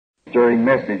stirring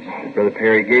message that Brother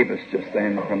Perry gave us just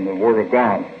then from the Word of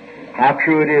God. How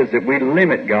true it is that we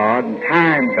limit God and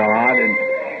time God, and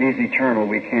He's eternal.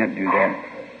 We can't do that.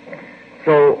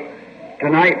 So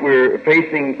tonight we're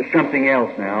facing something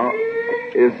else now,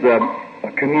 is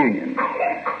a communion.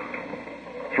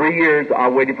 3 years I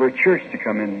waited for a church to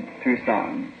come in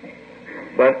Tucson,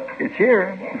 but it's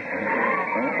here.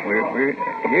 We're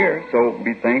here, so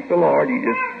we thank the Lord. He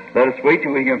just let us wait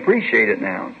till we can appreciate it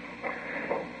now.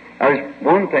 There's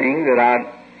one thing that I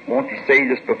want to say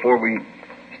just before we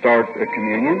start the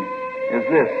communion, is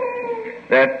this,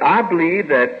 that I believe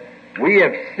that we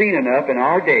have seen enough in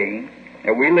our day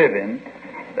that we live in,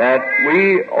 that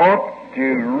we ought to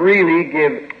really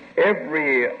give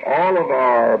all of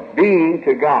our being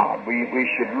to God. We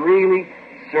should really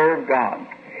serve God.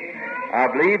 I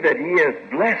believe that He has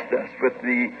blessed us with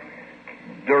the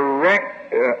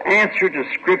direct answer to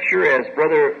Scripture, as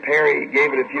Brother Perry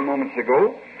gave it a few moments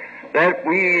ago, that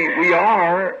we're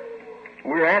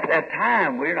at that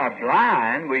time. We're not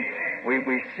blind. We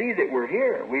see that we're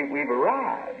here. We've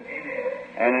arrived.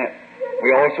 And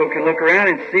we also can look around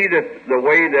and see that the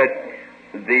way that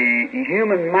the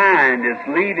human mind is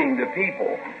leading the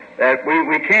people, that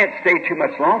we can't stay too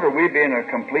much longer. We'd be in a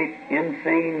complete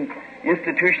insane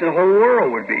institution the whole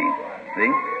world would be.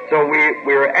 See? So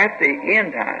we're at the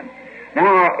end time.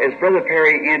 Now, as Brother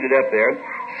Perry ended up there,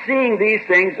 seeing these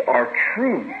things are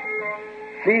true.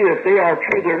 See that they are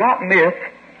true. They're not myth.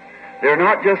 They're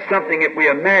not just something that we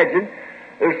imagine.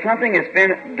 There's something that's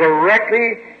been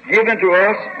directly given to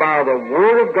us by the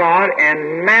Word of God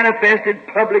and manifested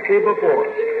publicly before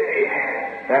us,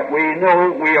 that we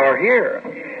know we are here.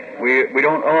 We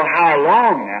don't know how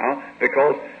long now,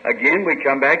 because again we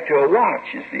come back to a watch.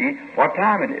 You see what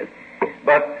time it is,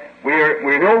 but we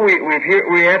know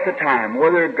we're at the time.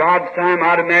 Whether God's time,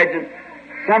 I'd imagine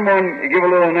someone give a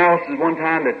little analysis one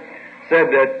time that said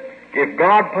that if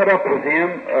God put up with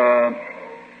him,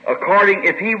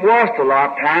 if he was to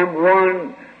lifetime,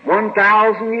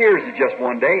 1,000 years is just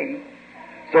one day.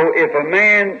 So if a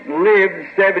man lived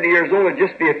 70 years old, it'd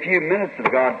just be a few minutes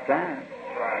of God's time.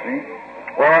 See?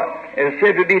 Well, if it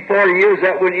said it'd be 40 years,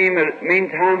 that wouldn't even mean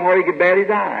time where he could bat his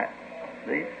eye.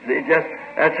 See?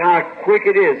 That's how quick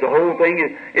it is. The whole thing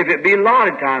is, if it be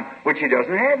allotted time, which he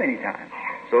doesn't have any time.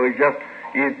 So he's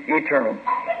eternal.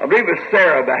 I believe it was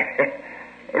Sarah back there.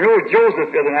 I know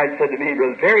Joseph the other night said to me,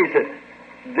 Brother Perry, he said,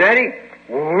 Daddy,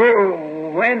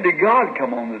 when did God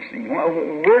come on the scene?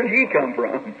 Where did He come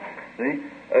from? See?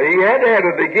 He had to have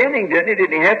a beginning, didn't He?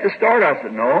 Didn't He have to start? I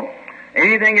said, no.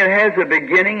 Anything that has a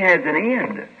beginning has an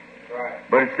end. Right.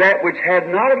 But it's that which had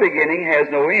not a beginning has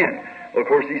no end. Well, of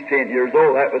course, he's 10 years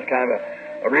old. That was kind of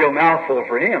a real mouthful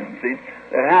for him. See?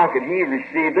 That how could he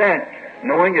receive that,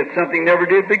 knowing that something never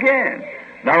did begin?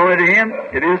 Not only to him,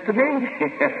 it is to me.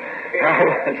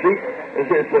 See,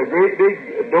 it's a great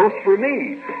big dose for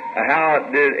me, how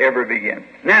it did ever begin.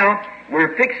 Now,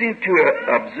 we're fixing to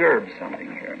observe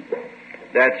something here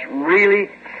that's really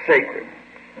sacred.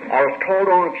 I was called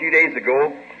on a few days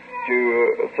ago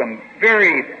to some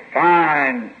very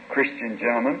fine Christian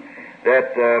gentleman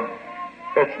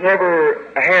that's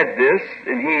never had this,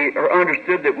 and he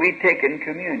understood that we take in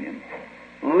communion.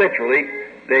 Literally,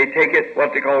 they take it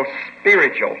what they call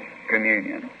spiritual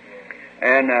communion.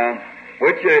 And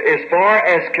which, as far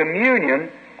as communion,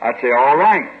 I'd say all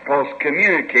right, because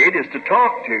communicate is to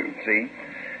talk to, see.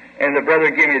 And the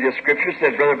brother gave me this scripture,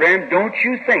 said, Brother Branham, don't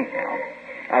you think now.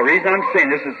 The reason I'm saying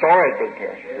this is all right, Brother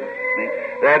Perry.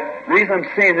 That reason I'm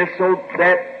saying this so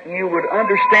that you would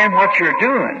understand what you're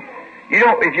doing.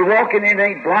 If you walk in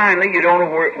anything blindly, you don't know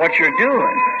what you're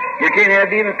doing. You can't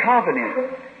have even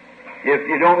confidence if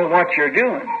you don't know what you're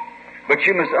doing. But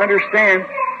you must understand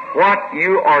what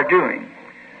you are doing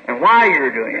and why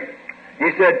you're doing it.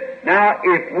 He said, now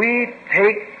if we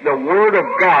take the Word of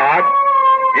God,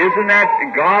 isn't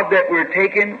that God that we're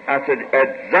taking? I said,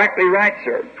 exactly right,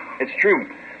 sir. It's true.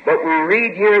 But we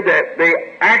read here that they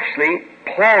actually,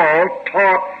 Paul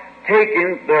taught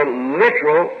taking the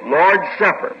literal Lord's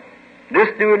Supper. This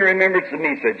do in remembrance of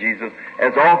me, said Jesus.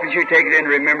 As often as you take it in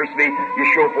remembrance of me, you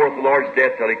show forth the Lord's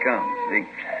death till He comes. See?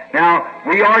 Now,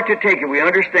 we are to take it. We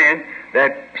understand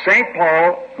that St.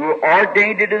 Paul, who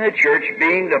ordained it in the church,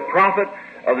 being the prophet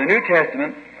of the New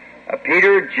Testament,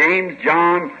 Peter, James,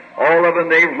 John, all of them,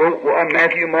 they wrote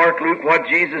Matthew, Mark, Luke, what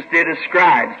Jesus did as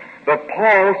scribes. But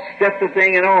Paul set the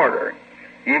thing in order.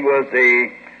 He was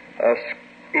the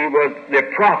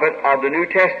prophet of the New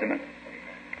Testament.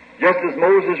 Just as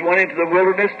Moses went into the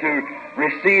wilderness to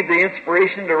receive the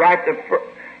inspiration to write the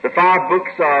 5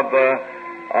 books of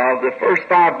the first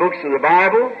 5 books of the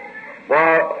Bible,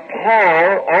 while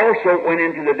Paul also went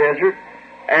into the desert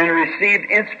and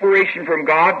received inspiration from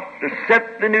God to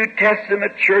set the New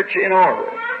Testament church in order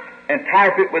and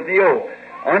type it with the old.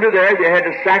 Under there they had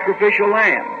the sacrificial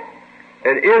lamb.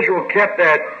 And Israel kept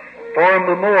that for a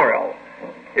memorial.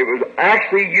 It was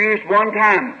actually used one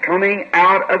time coming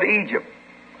out of Egypt.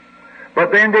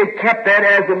 But then they kept that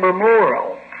as a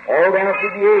memorial all down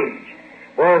through the age.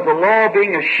 Well, the law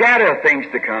being a shadow of things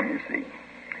to come, you see.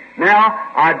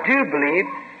 Now, I do believe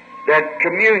that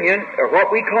communion, or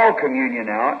what we call communion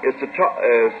now, is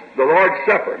the Lord's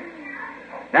Supper.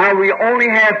 Now, we only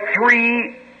have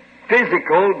 3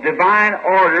 physical divine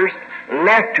orders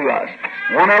left to us.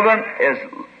 One of them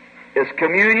is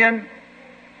communion,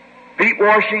 feet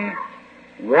washing,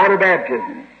 water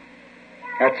baptism.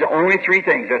 That's the only 3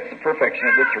 things. That's the perfection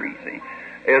of the 3, see.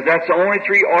 That's the only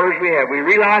 3 orders we have. We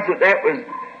realize that was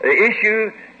the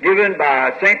issue given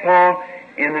by St. Paul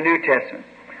in the New Testament.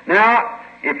 Now,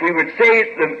 if we would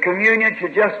say the communion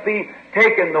should just be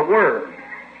taking the Word,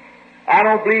 I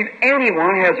don't believe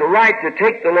anyone has a right to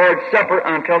take the Lord's Supper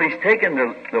until he's taken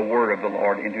the Word of the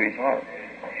Lord into his heart.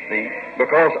 See?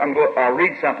 Because I'll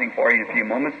read something for you in a few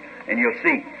moments, and you'll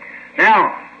see.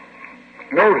 Now,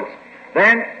 notice,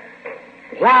 then,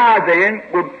 why then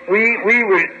would we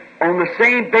would, on the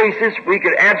same basis, we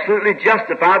could absolutely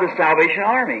justify the Salvation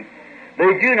Army?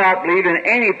 They do not believe in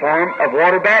any form of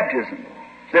water baptism.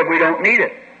 Said we don't need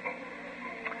it.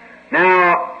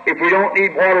 Now, if we don't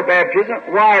need water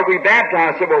baptism, why are we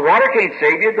baptized? I said, well, water can't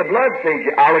save you, the blood saves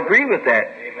you. I'll agree with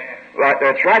that. Amen. Right,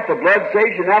 that's right, the blood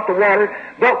saves you, not the water.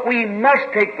 But we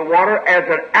must take the water as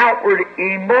an outward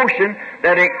emotion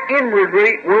that an inward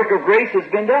work of grace has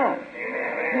been done.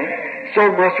 Amen.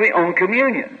 So must we on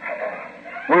communion.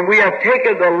 When we have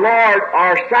taken the Lord,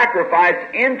 our sacrifice,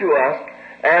 into us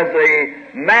as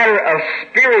a matter of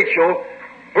spiritual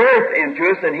birth into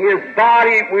us, and His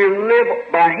body, we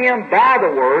live by Him, by the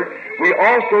Word, we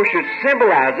also should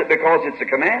symbolize it because it's a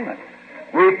commandment.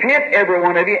 Repent, every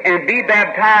one of you, and be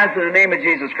baptized in the name of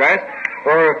Jesus Christ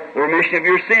for the remission of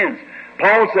your sins.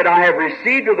 Paul said, I have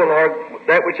received of the Lord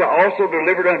that which I also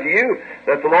delivered unto you,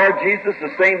 that the Lord Jesus,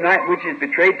 the same night which He was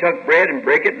betrayed, took bread and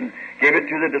brake it and gave it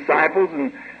to the disciples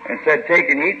and said, take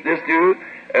and eat, this do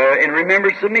in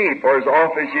remembrance of me. For as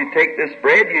often as you take this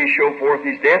bread, you show forth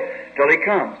His death till He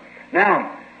comes.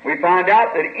 Now, we find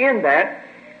out that in that,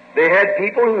 they had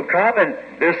people who come, and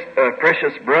this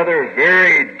precious brother,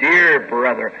 very dear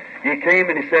brother, he came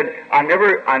and he said, I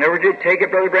never did take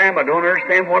it, Brother Branham. I don't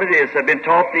understand what it is. I've been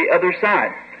taught the other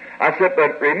side. I said,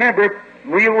 but remember,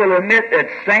 we will admit that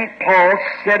St. Paul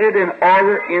set it in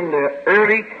order in the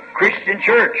early Christian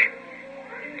church.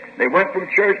 They went from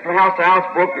church, from house to house,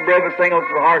 broke the bread, sang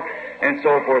unto the heart, and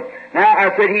so forth. Now, I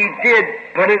said he did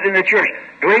put it in the church.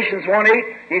 Galatians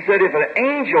 1:8, he said, if an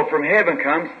angel from heaven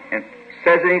comes and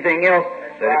says anything else,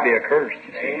 let it be accursed.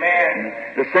 You see. Amen.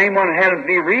 The same one had to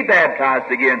be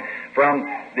rebaptized again from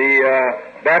the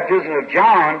baptism of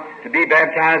John to be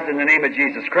baptized in the name of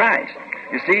Jesus Christ.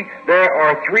 You see, there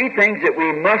are 3 things that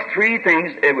we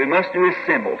must do as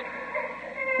symbols.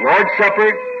 Lord's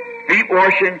Supper, feet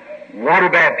washing, water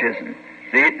baptism.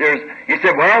 See, he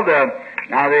said, well,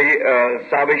 now the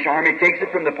Salvation Army takes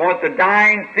it from the point the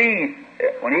dying thief,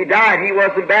 when he died, he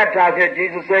wasn't baptized yet.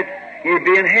 Jesus said he'd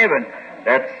be in heaven.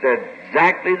 That's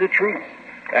exactly the truth.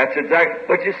 That's exactly.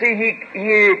 But you see,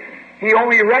 he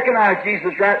only recognized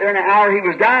Jesus right there in the hour he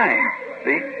was dying.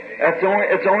 See,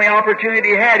 it's the only opportunity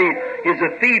he had. He's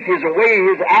a thief. He's away.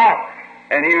 He's out.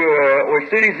 And as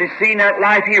soon as he seen that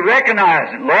life, he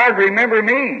recognized it. Lord, remember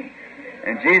me.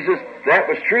 And Jesus, that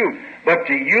was true. But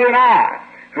to you and I,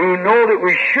 who know that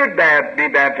we should be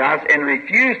baptized and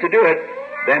refuse to do it,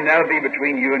 then that'll be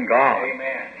between you and God.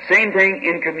 Amen. Same thing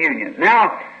in communion.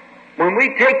 Now, when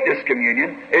we take this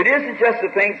communion, it isn't just the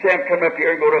thing, say, I'm coming up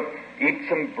here and go to eat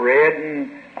some bread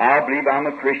and I believe I'm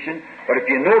a Christian. But if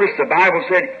you notice, the Bible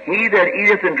said, he that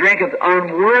eateth and drinketh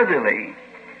unworthily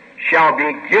shall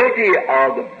be guilty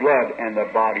of the blood and the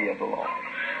body of the Lord.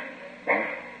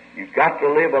 You've got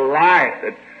to live a life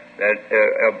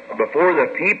that before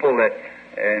the people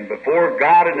and before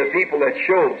God and the people that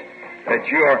shows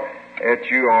that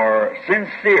you are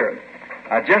sincere.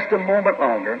 Just a moment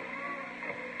longer.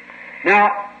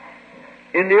 Now,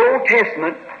 in the Old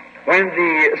Testament, when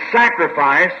the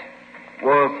sacrifice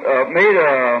was made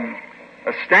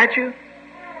a statute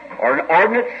or an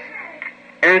ordinance,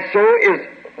 and so is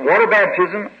water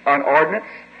baptism an ordinance,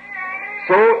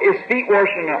 so is feet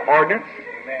washing an ordinance,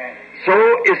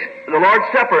 so is the Lord's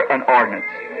Supper an ordinance.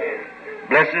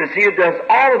 Blessed is he who does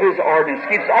all of his ordinances,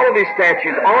 keeps all of his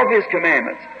statutes, all of his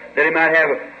commandments, that he might have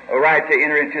a right to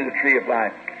enter into the tree of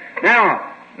life.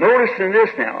 Now, notice in this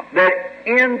now, that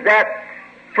in that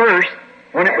first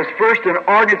when it was first an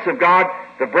ordinance of God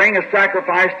to bring a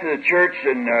sacrifice to the church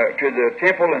and to the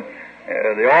temple and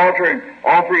the altar and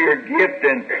offer your gift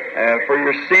and for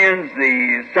your sins,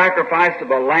 the sacrifice of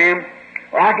a lamb.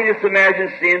 Well, I can just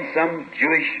imagine seeing some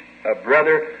Jewish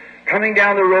brother coming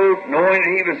down the road knowing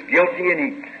that he was guilty, and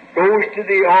he goes to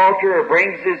the altar or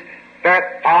brings his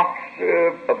fat ox,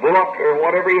 a bullock or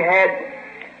whatever he had,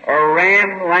 or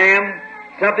a lamb,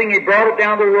 something. He brought it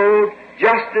down the road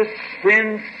just as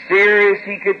sincere as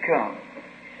he could come.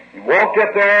 He walked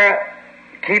up there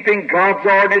keeping God's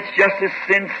ordinance just as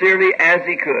sincerely as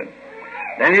he could.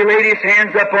 Then he laid his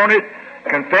hands upon it,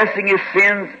 confessing his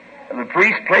sins, and the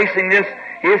priest placing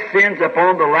his sins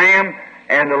upon the lamb,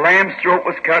 and the lamb's throat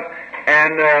was cut,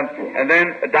 and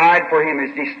then died for him.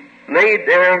 As he laid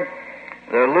there,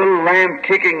 the little lamb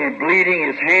kicking and bleeding,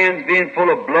 his hands being full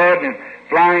of blood and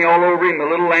flying all over him, the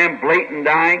little lamb blatant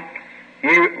dying,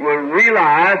 he would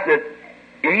realize that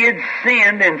he had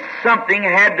sinned and something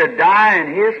had to die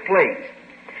in his place.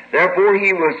 Therefore,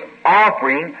 he was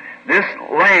offering this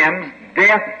lamb's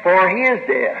death for his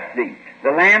death. See,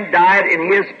 the lamb died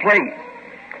in his place.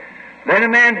 Then the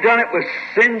man done it with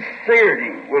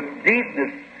sincerity, with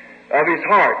deepness of his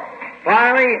heart.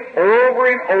 Finally, over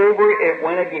and over it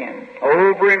went again.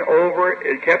 Over and over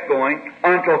it kept going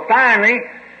until finally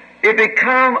it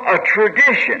became a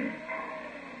tradition.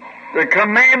 The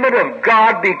commandment of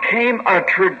God became a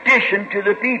tradition to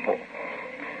the people.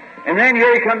 And then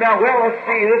here he come down, well, let's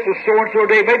see, this is so-and-so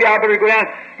day, maybe I better go down,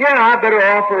 I better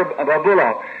offer a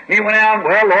bullock. And he went out,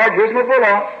 well, Lord, here's my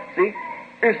bullock. See,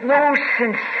 there's no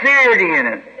sincerity in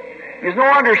it. There's no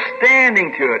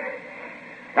understanding to it.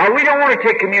 Now, we don't want to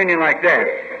take communion like that.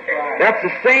 That's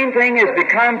the same thing as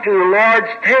become to the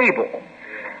Lord's table.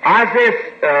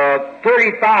 Isaiah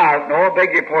 35, no, I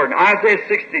beg your pardon, Isaiah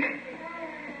 60,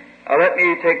 let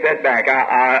me take that back.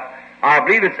 I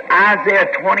believe it's Isaiah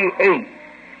 28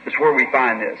 is where we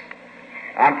find this.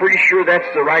 I'm pretty sure that's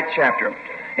the right chapter.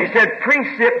 He said,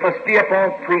 precept must be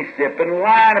upon precept, and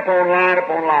line upon line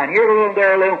upon line. Here a little,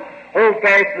 there a little, hold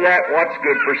fast to that, what's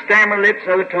good. For stammering lips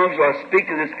and other tongues will I speak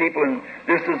to this people, and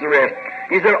this is the rest.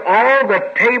 He said, all the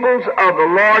tables of the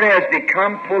Lord has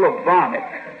become full of vomit.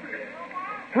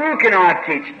 Who can I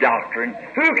teach doctrine?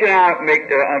 Who can I make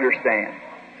to understand?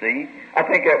 See? I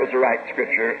think that was the right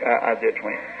scripture, Isaiah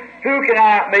 20. Who can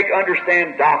I make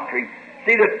understand doctrine?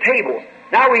 See, the tables.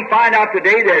 Now we find out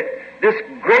today that this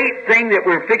great thing that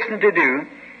we're fixing to do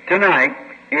tonight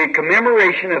in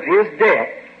commemoration of His death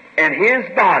and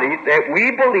His body that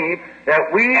we believe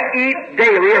that we eat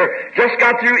daily, or just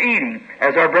got through eating,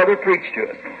 as our brother preached to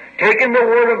us. Taking the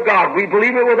Word of God, we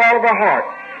believe it with all of our heart.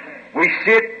 We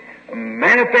see it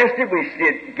manifested, we see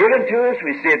it given to us,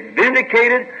 we see it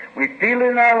vindicated, we feel it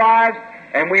in our lives,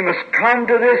 and we must come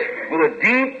to this with a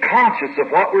deep conscience of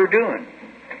what we're doing.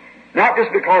 Not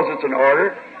just because it's an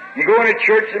order. You go into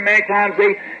church and many times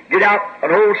they get out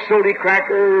an old sody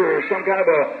cracker or some kind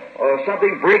of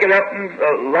something, break it up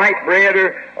in light bread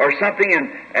or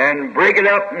something and break it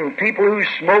up, and people who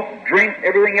smoke, drink,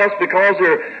 everything else because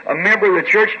they're a member of the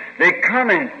church, they come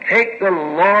and take the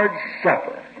Lord's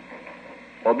Supper.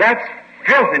 Well, that's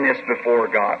filthiness before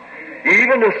God.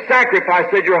 Even the sacrifice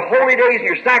said your holy days and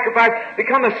your sacrifice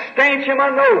become a stench in my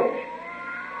nose.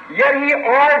 Yet He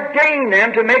ordained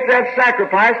them to make that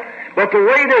sacrifice, but the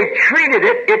way they treated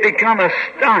it, it become a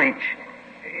stench.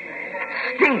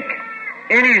 Stink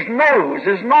in His nose,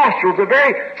 His nostrils, the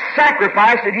very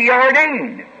sacrifice that He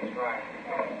ordained.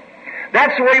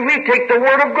 That's the way we take the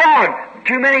Word of God.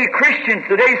 Too many Christians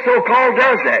today, so-called,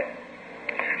 does that.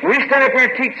 We stand up here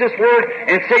and teach this Word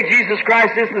and say Jesus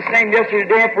Christ is the same yesterday,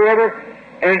 today, and forever,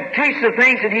 and teach the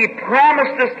things that He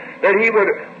promised us that He would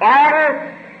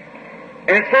honor,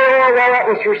 and say, oh, well, that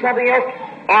was for something else.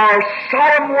 Our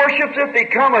solemn worships have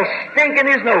become a stink in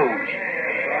His nose.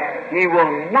 He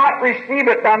will not receive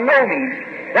it by no means.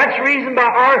 That's the reason by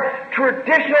our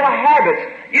traditional habits.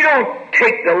 You don't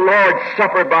take the Lord's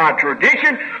Supper by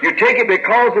tradition. You take it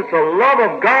because it's the love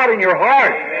of God in your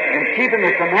heart and keeping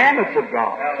the commandments of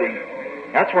God. See,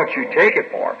 that's what you take it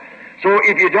for. So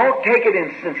if you don't take it in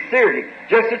sincerity,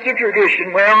 just as a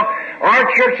tradition, well, our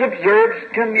church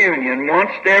observes communion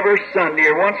once every Sunday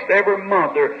or once every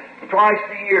month or twice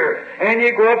a year. And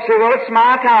you go up and say, well, it's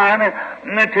my time, and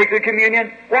then take the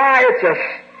communion. Why, it's a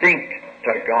stink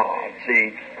to God,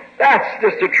 see. That's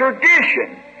just a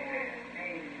tradition.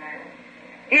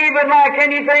 Even like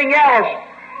anything else,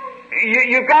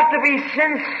 you've got to be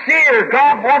sincere.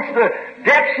 God wants the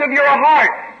depths of your heart.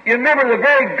 You remember the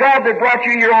very God that brought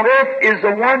you here on earth is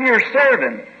the one you're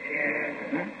serving.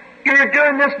 You're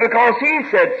doing this because He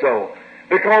said so,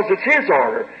 because it's His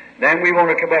order. Then we want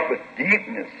to come up with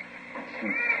deepness,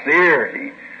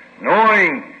 sincerity,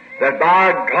 knowing that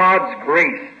by God's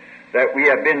grace that we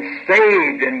have been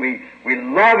saved and we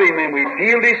love Him and we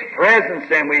feel His presence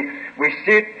and we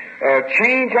see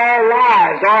change our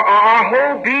lives. Our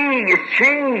whole being is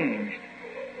changed.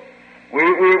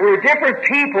 We're different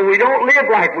people. We don't live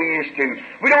like we used to.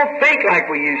 We don't think like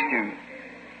we used to.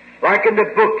 Like in the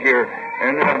book here,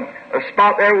 and a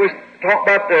spot there was talk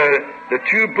about the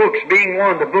two books being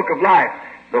one, the book of life.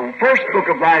 The first book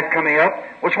of life coming up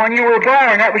was when you were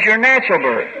born. That was your natural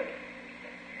birth.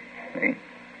 See?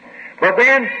 But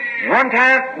then, one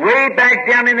time, way back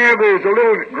down in there was a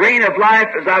little grain of life,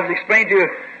 as I was explaining to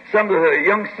some of the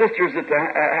young sisters at the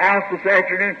house this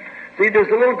afternoon. See, there's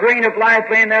a little grain of life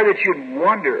laying there that you'd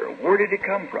wonder, where did it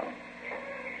come from?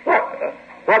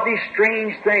 What these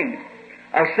strange things.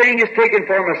 I was saying it's taken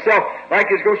for myself, like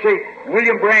it's going to say,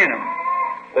 William Branham.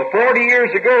 Well, 40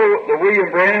 years ago, the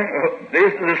William Branham,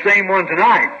 this is the same one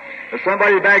tonight.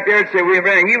 Somebody back there would say, William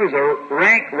Branham, he was a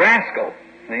rank rascal.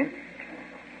 See?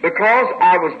 Because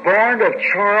I was born of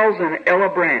Charles and Ella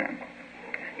Branham.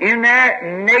 In that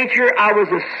nature, I was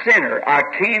a sinner. I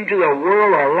came to the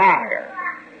world a liar.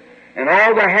 And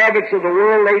all the habits of the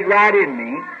world laid right in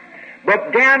me.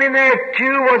 But down in there,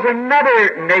 too, was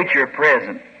another nature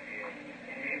present.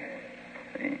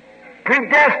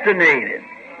 Predestinated.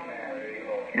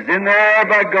 Is in there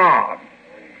by God.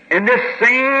 In this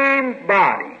same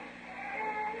body.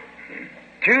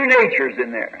 Two natures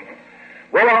in there.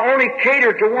 Well, I only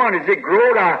cater to one. As it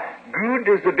growed, I good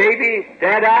as the baby,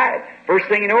 dad-eyed. First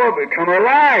thing you know, I become a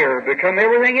liar, become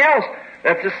everything else.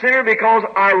 That's a sinner because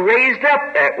I raised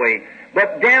up that way.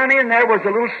 But down in there was a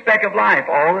little speck of life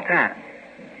all the time.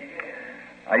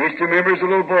 I used to remember as a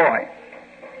little boy.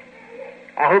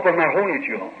 I hope I'm not holding it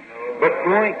too long. But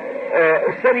going,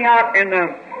 sitting out in the,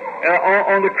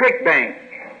 on the creek bank.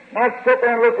 I'd sit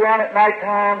there and look around at night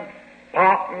time.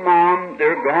 Pop and Mom,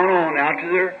 they're gone on out to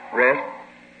their rest.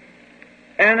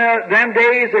 And them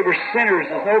days, they were sinners.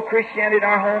 There's no Christianity in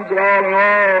our homes at all, and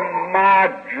all my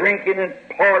drinking and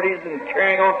parties and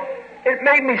carrying on. It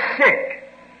made me sick.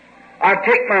 I'd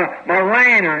take my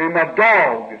lantern and my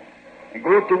dog and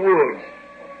go up the woods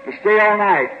to stay all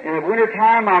night. In the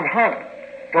wintertime, I'd hunt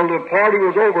till the party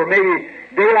was over, maybe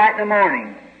daylight in the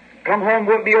morning. Come home,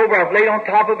 wouldn't be over. I'd lay on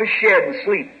top of a shed and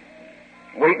sleep,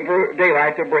 waiting for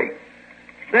daylight to break.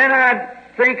 Then I'd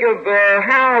think of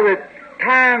how the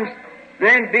times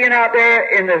then being out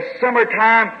there in the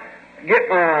summertime, get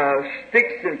my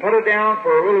sticks and put it down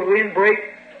for a little windbreak,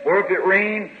 or if it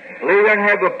rained, lay there and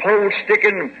have the pole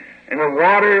sticking in the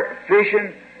water,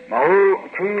 fishing, my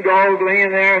old coon dog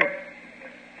laying there.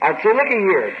 I'd say, looky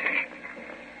here.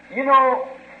 You know,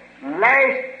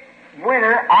 last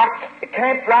winter, I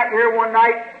camped right here one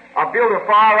night. I built a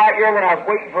fire right here when I was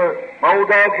waiting for my old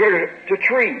dog here to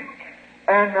tree.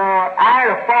 And I had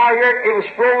a fire here. It was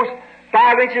froze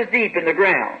 5 inches deep in the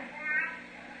ground.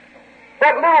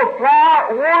 That little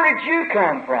flower, where did you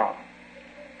come from?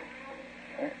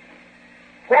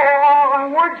 Well,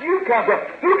 where did you come from?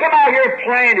 Who come out here and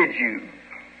planted you?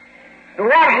 And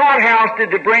what hothouse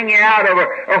did they bring you out of,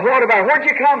 or what about? Where'd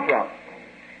you come from?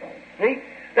 See?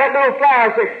 That little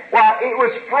flower said, well, it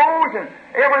was frozen,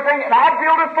 everything, and I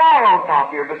built a fire on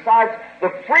top here. Besides the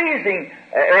freezing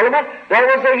element, there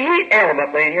was a heat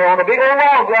element laying here on a big old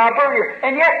log where I burned here.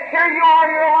 And yet, here you are,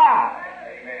 you're alive.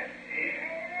 Amen.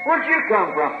 Where'd you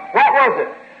come from? What was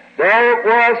it? There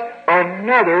was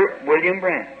another William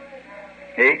Branham.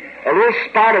 Okay? A little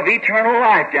spot of eternal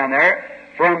life down there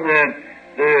from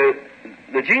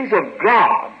the genes of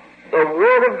God. The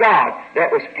Word of God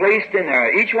that was placed in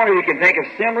there. Each one of you can think of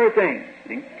similar things.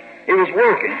 See? It was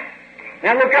working.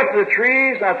 Now look up to the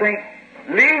trees, and I think,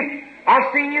 Leaf,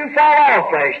 I seen you fall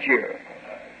off last year.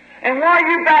 And why are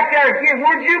you back there again?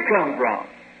 Where'd you come from?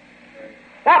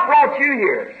 What brought you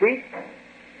here? See?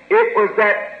 It was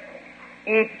that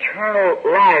eternal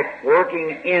life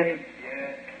working in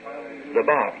the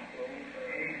body.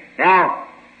 Now,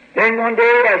 then one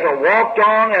day, as I walked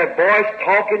on, that voice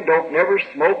talking, don't never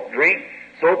smoke, drink,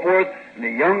 so forth, and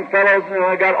the young fellows, when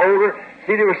I got older,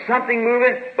 see, there was something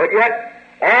moving, but yet,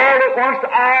 all at once,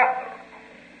 I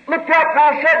looked up and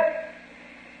I said,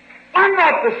 I'm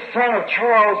not the son of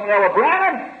Charles and Ella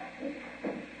Branham.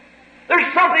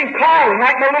 There's something calling,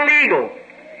 like my little eagle.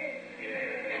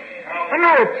 I'm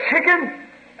not a chicken.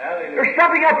 There's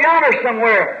something up yonder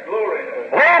somewhere.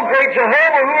 Oh, great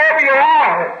Jehovah, whoever you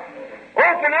are,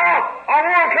 open up. I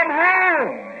want to come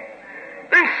home.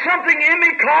 There's something in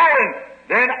me calling.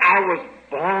 Then I was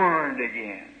born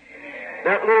again.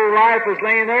 That little life was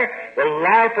laying there. The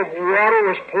life of water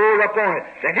was poured upon it.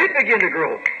 Then it began to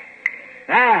grow.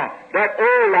 Now, that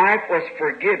old life was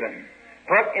forgiven.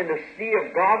 put in the sea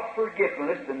of God's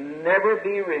forgetfulness to never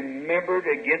be remembered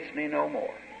against me no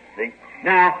more. See?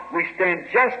 Now, we stand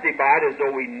justified as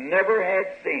though we never had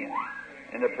sinned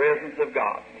in the presence of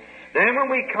God. Then when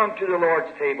we come to the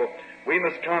Lord's table, we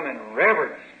must come in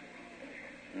reverence,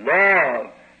 love,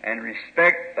 and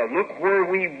respect. Look where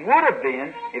we would have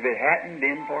been if it hadn't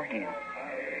been for Him.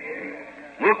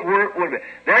 Look where it would have been.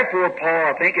 Therefore,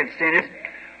 Paul, I think, had said this,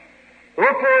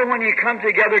 wherefore, when you come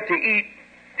together to eat,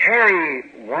 tarry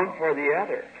one for the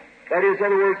other. That is, in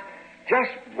other words,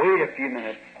 just wait a few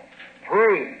minutes.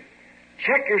 Pray.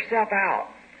 Check yourself out.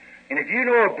 And if you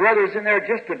know a brother's in there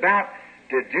just about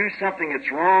to do something that's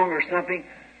wrong or something,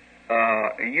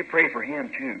 you pray for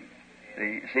him too.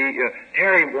 See,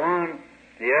 tarry one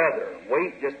the other.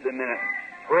 Wait just a minute.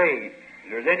 Pray.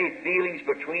 If there's any feelings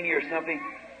between you or something,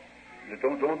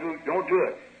 don't do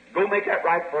it. Go make that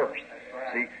right first.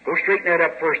 See, go straighten that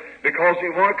up first, because we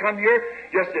want to come here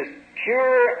just as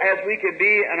pure as we can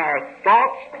be in our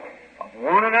thoughts of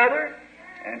one another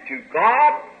and to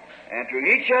God and to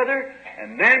each other,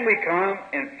 and then we come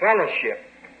in fellowship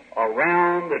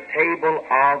around the table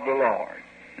of the Lord.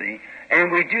 See,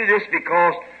 and we do this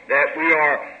because that we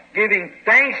are giving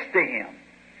thanks to Him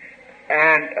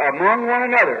and among one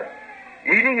another,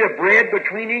 eating the bread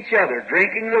between each other,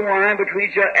 drinking the wine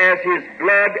between each other as His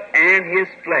blood and His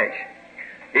flesh.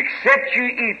 Except you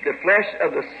eat the flesh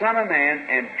of the Son of Man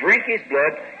and drink His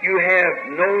blood, you have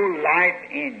no life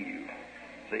in you.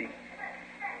 See?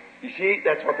 You see,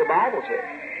 that's what the Bible says.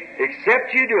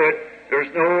 Except you do it,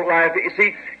 there's no life. You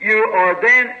see, you are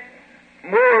then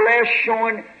more or less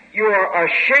showing you are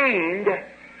ashamed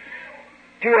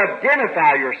to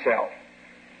identify yourself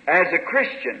as a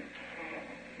Christian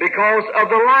because of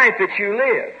the life that you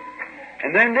live.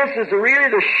 And then this is really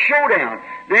the showdown.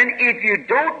 Then if you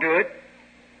don't do it,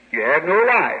 you have no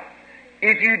life.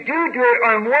 If you do it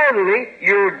unworthily,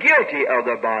 you're guilty of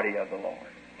the body of the Lord.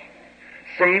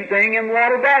 Same thing in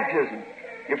water baptism.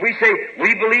 If we say,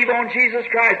 we believe on Jesus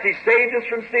Christ, He saved us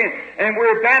from sin, and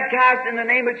we're baptized in the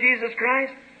name of Jesus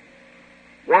Christ,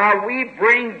 while we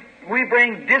bring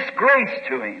disgrace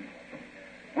to Him.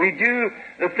 We do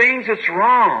the things that's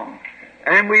wrong,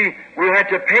 and we have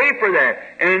to pay for that.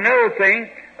 And another thing,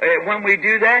 when we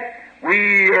do that,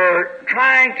 we are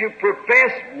trying to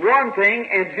profess one thing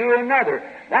and do another.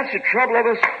 That's the trouble of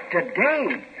us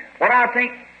today. What I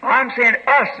think, I'm saying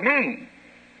us, me,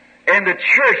 and the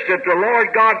church that the Lord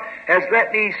God has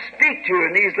let me speak to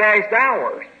in these last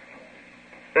hours.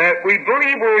 That we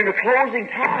believe we're in the closing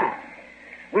time.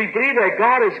 We believe that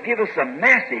God has given us a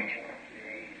message.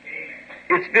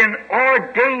 It's been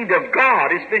ordained of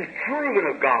God. It's been proven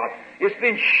of God. It's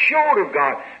been showed of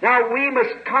God. Now we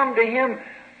must come to Him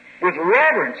with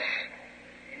reverence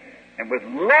and with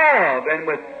love and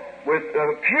with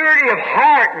purity of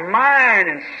heart and mind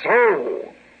and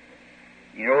soul.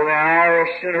 You know, the hour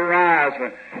will soon arise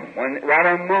when right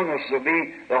among us will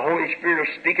be the Holy Spirit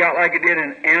will speak out like it did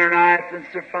in Ananias and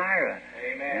Sapphira.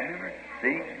 Amen. Remember? See?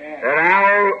 Amen. That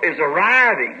hour is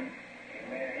arriving.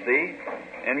 Amen. See?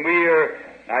 And we are,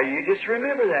 now you just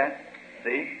remember that.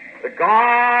 See? That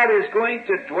God is going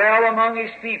to dwell among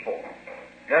His people.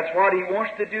 That's what He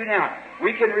wants to do now.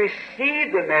 We can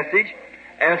receive the message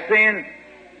as saying,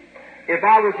 if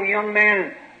I was a young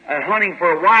man and hunting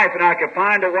for a wife and I could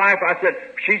find a wife, I said,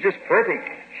 she's just perfect.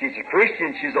 She's a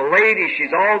Christian. She's a lady.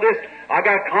 She's all this. I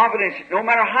got confidence. No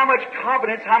matter how much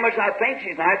confidence, how much I think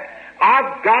she's nice,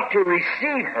 I've got to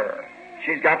receive her.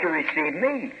 She's got to receive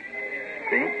me.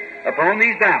 See? Upon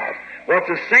these vows. Well,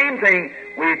 it's the same thing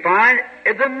we find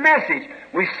in the message.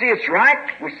 We see it's right.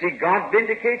 We see God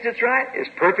vindicates it's right. It's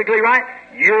perfectly right.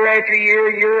 Year after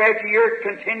year, year after year,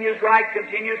 continues right,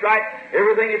 continues right.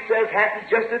 Everything it says happens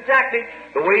just exactly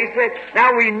the way He said.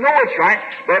 Now we know it's right,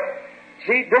 but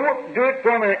see, don't do it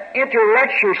from an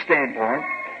intellectual standpoint.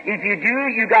 If you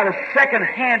do, you got a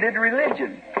second-handed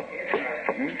religion.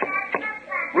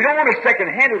 We don't want a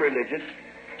second-handed religion.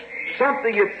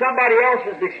 Something that somebody else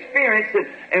has experienced,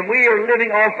 and we are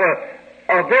living off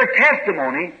of their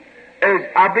testimony. As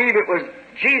I believe it was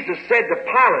Jesus said to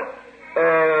Pilate,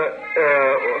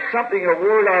 a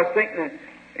word I was thinking.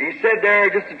 He said there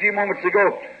just a few moments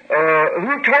ago,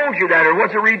 who told you that, or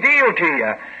was it revealed to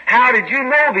you? How did you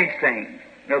know these things?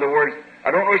 In other words,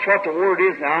 I don't know what the word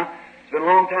is now. It's been a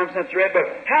long time since I read, but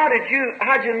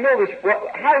how'd you know this?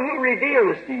 Who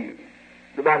revealed this to you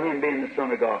about Him being the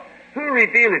Son of God? Who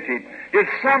revealed it to you? Did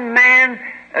some man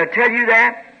tell you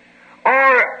that?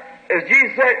 Or, as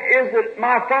Jesus said, is it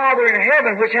my Father in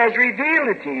heaven which has revealed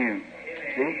it to you?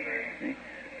 See?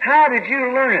 How did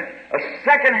you learn it? A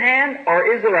second hand,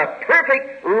 or is it a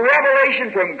perfect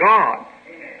revelation from God?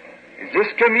 You Is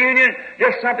this communion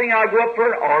just something I go up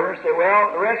for an order and say,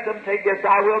 well, the rest of them take this,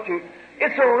 I will too?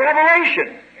 It's a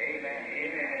revelation.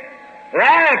 That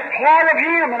I am part of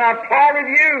Him and I'm part of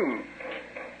you.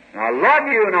 And I love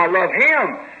you and I love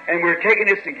Him. And we're taking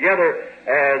this together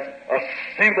as a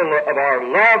symbol of our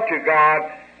love to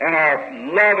God and our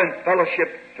love and fellowship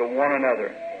to one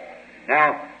another.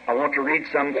 Now, I want to read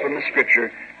some from the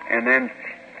Scripture, and then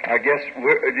I guess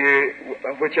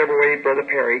whichever way Brother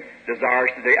Perry desires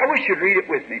today. I wish you'd read it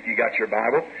with me if you got your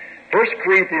Bible. 1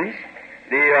 Corinthians,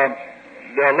 the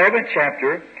 11th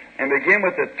chapter, and begin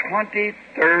with the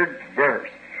 23rd verse.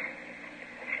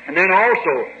 And then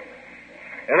also,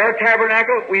 at our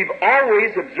tabernacle, we've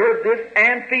always observed this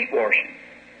and feet washing.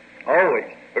 Always.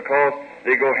 Because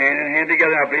they go hand in hand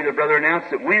together. I believe the brother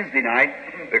announced it Wednesday night,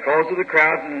 because of the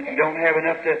crowds and you don't have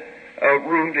enough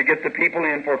room to get the people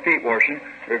in for feet washing.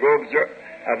 We'll go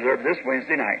observe this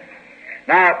Wednesday night.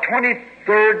 Now,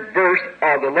 23rd verse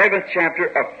of the 11th chapter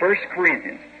of 1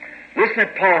 Corinthians. Listen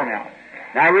to Paul now.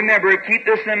 Now remember, keep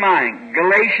this in mind.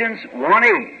 Galatians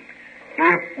 1:8.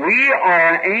 If we or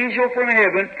an angel from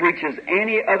heaven preaches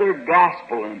any other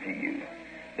gospel unto you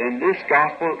than this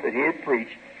gospel that he had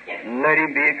preached, let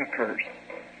him be accursed.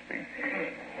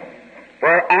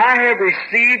 For I have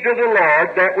received of the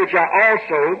Lord that which I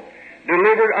also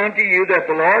delivered unto you, that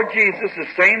the Lord Jesus, the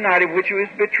same night in which he was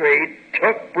betrayed,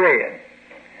 took bread.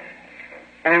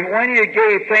 And when he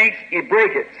gave thanks, he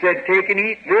brake it, said, take and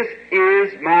eat, this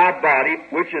is my body,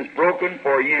 which is broken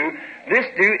for you. This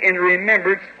do in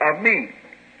remembrance of me.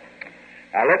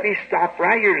 Now let me stop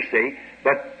right here to say,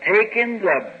 but taking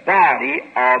the body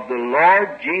of the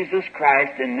Lord Jesus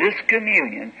Christ in this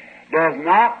communion does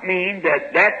not mean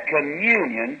that that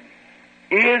communion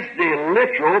is the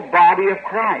literal body of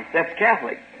Christ. That's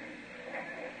Catholic.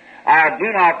 I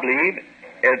do not believe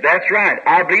that's right.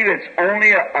 I believe it's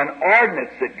only an ordinance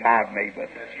that God made with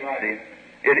it. That's right.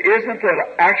 See? It isn't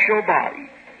the actual body.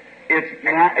 It's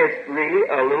not. It's really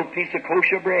a little piece of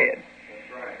kosher bread.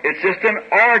 That's right. It's just an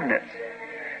ordinance.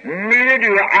 Neither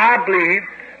do I believe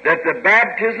that the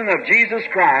baptism of Jesus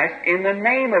Christ, in the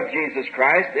name of Jesus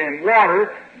Christ, in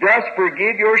water, does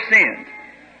forgive your sins.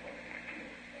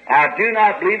 I do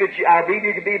not believe that I believe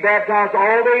you can be baptized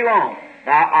all day long.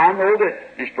 Now, I know that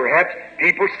there's perhaps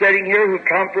people sitting here who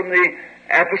come from the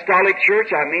Apostolic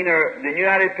Church, the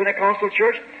United Pentecostal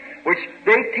Church, which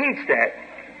they teach that.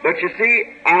 But you see,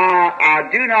 I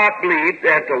do not believe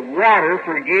that the water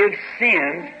forgives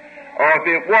sins, or if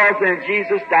it was, then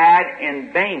Jesus died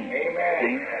in vain. Amen.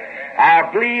 See?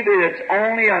 I believe that it's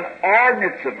only an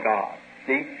ordinance of God,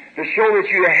 see, to show that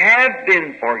you have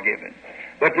been forgiven.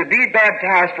 But to be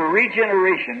baptized for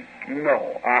regeneration,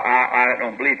 no, I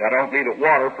don't believe that. I don't believe that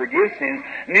water forgives sins.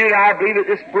 Neither do I believe that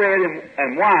this bread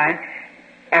and wine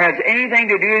has anything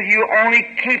to do with you only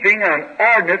keeping an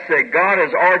ordinance that God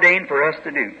has ordained for us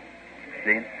to do.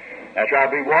 See? That's why I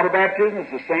believe water baptism is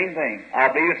the same thing. I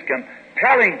believe it's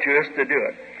compelling to us to do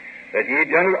it. That He had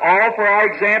done it all for our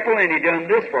example, and He done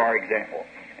this for our example.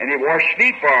 And He washed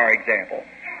feet for our example.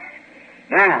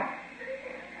 Now,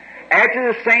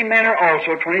 after the same manner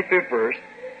also, 25th verse,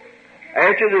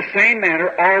 after the same manner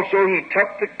also he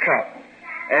took the cup,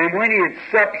 and when he had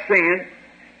supped, saying,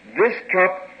 this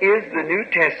cup is the New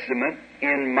Testament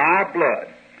in my blood.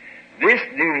 This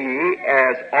do ye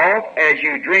as oft as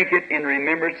you drink it in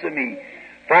remembrance of me.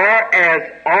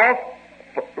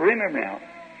 Remember now,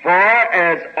 for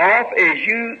as oft as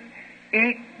you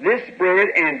eat this bread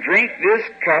and drink this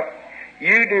cup,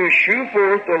 you do shew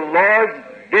forth the Lord's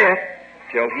death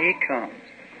till He comes.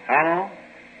 How long?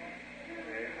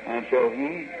 Until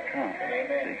He comes.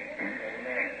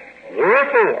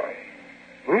 Wherefore,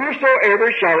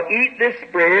 whosoever shall eat this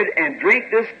bread and drink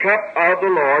this cup of the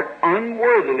Lord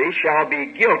unworthily shall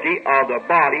be guilty of the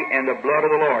body and the blood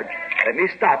of the Lord. Let me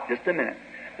stop just a minute.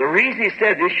 The reason he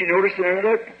said this, you notice in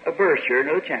another verse here,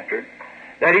 another chapter,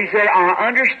 that he said, I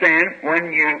understand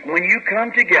when you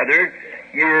come together,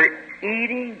 you're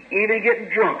eating, even getting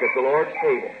drunk at the Lord's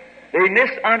table. They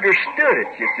misunderstood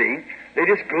it, you see. They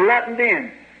just gluttoned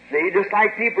in. See, just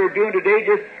like people are doing today,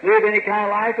 just live any kind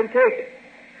of life and take it.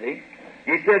 See?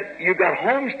 He said, you've got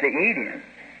homes to eat in.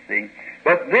 See?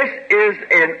 But this is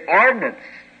an ordinance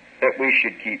that we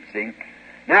should keep, see.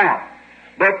 Now,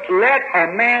 but let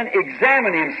a man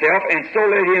examine himself, and so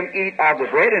let him eat of the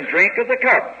bread and drink of the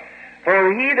cup.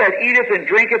 For he that eateth and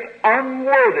drinketh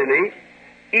unworthily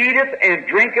eateth and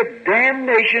drinketh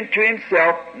damnation to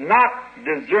himself, not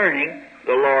discerning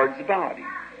the Lord's body.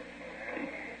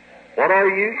 What are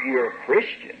you? You're a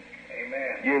Christian.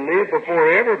 Amen. You live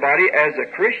before everybody as a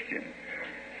Christian.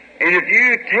 And if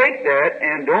you take that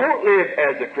and don't live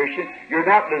as a Christian, you're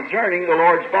not discerning the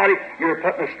Lord's body. You're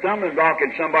putting a stumbling block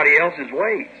in somebody else's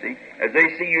way, see? As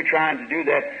they see you trying to do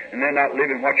that and they're not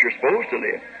living what you're supposed to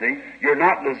live, see? You're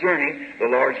not discerning the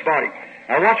Lord's body.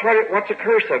 Now watch what's the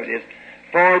curse of it is.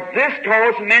 For this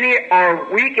cause many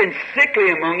are weak and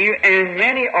sickly among you, and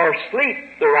many are asleep.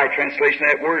 The right translation of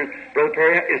that word, Brother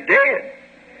Perry, is dead.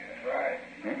 That's right.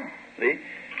 Yeah, see?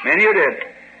 Many are dead.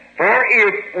 For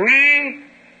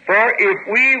if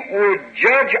we would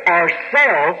judge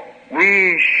ourselves,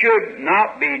 we should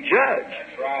not be judged.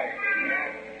 That's right.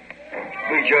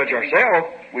 If we judge ourselves,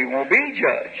 we won't be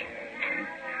judged.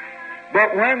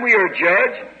 But when we are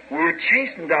judged, we're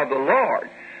chastened of the Lord,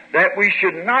 that we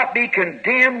should not be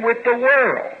condemned with the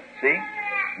world. See?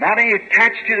 Not any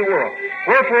attached to the world.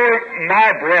 Wherefore,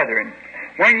 my brethren,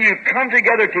 when you come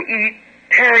together to eat,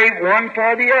 tarry one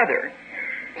for the other.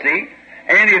 See?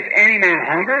 And if any man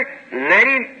hunger, let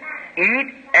him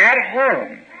eat at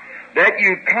home, that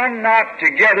you come not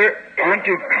together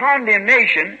unto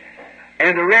condemnation,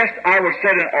 and the rest I will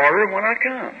set in order when I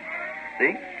come.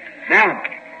 See? Now,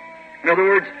 in other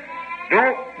words,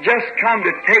 don't just come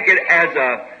to take it as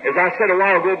I said a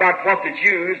while ago about what the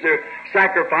Jews, their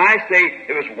sacrifice,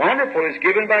 it was wonderful, it's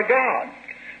given by God.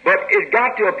 But it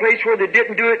got to a place where they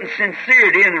didn't do it in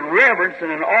sincerity and in reverence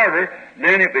and in order,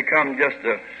 then it become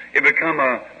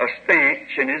a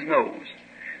stench in his nose.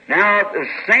 Now, the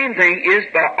same thing is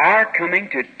by our coming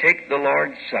to take the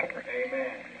Lord's Supper. Amen.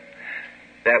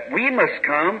 That we must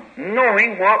come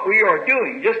knowing what we are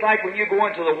doing. Just like when you go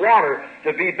into the water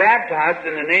to be baptized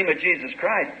in the name of Jesus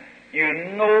Christ, you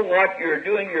know what you're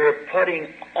doing. You're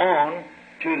putting on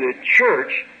to the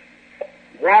church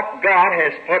what God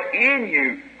has put in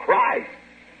you, Christ.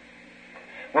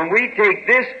 When we take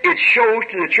this, it shows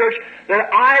to the church that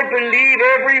I believe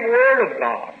every word of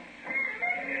God.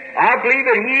 I believe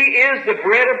that He is the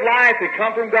bread of life that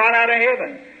come from God out of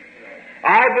heaven.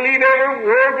 I believe every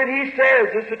word that He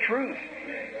says is the truth.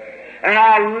 And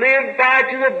I live by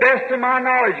to the best of my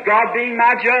knowledge, God being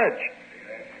my judge.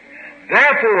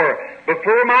 Therefore,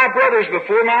 before my brothers,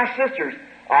 before my sisters,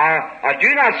 I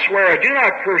do not swear, I do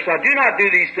not curse, I do not do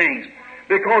these things,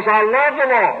 because I love the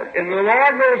Lord, and the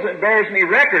Lord knows and bears me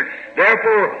record.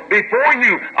 Therefore, before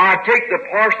you, I take the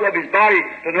parcel of His body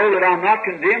to know that I'm not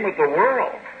condemned with the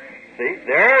world. See,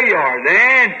 there you are.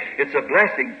 Then it's a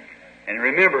blessing. And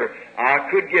remember, I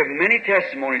could give many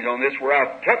testimonies on this where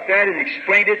I've took that and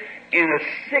explained it in a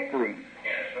sick room.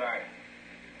 That's right.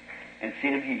 And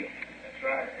seen them healed. That's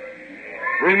right.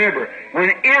 Remember,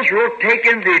 when Israel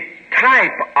taken the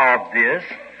type of this,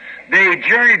 they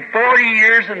journeyed 40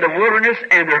 years in the wilderness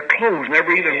and their clothes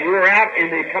never even wore out,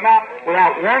 and they come out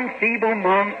without one feeble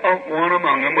one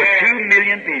among them with 2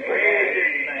 million people.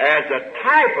 As a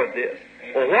type of this.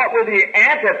 Well, what will the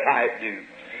antitype do?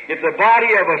 If the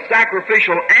body of a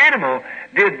sacrificial animal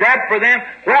did that for them,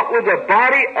 what will the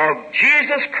body of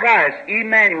Jesus Christ,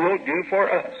 Emmanuel, do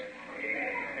for us?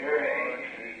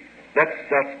 Let's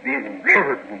be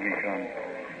reverent when we come.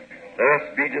 Let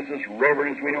us be just as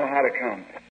reverent as we know how to come.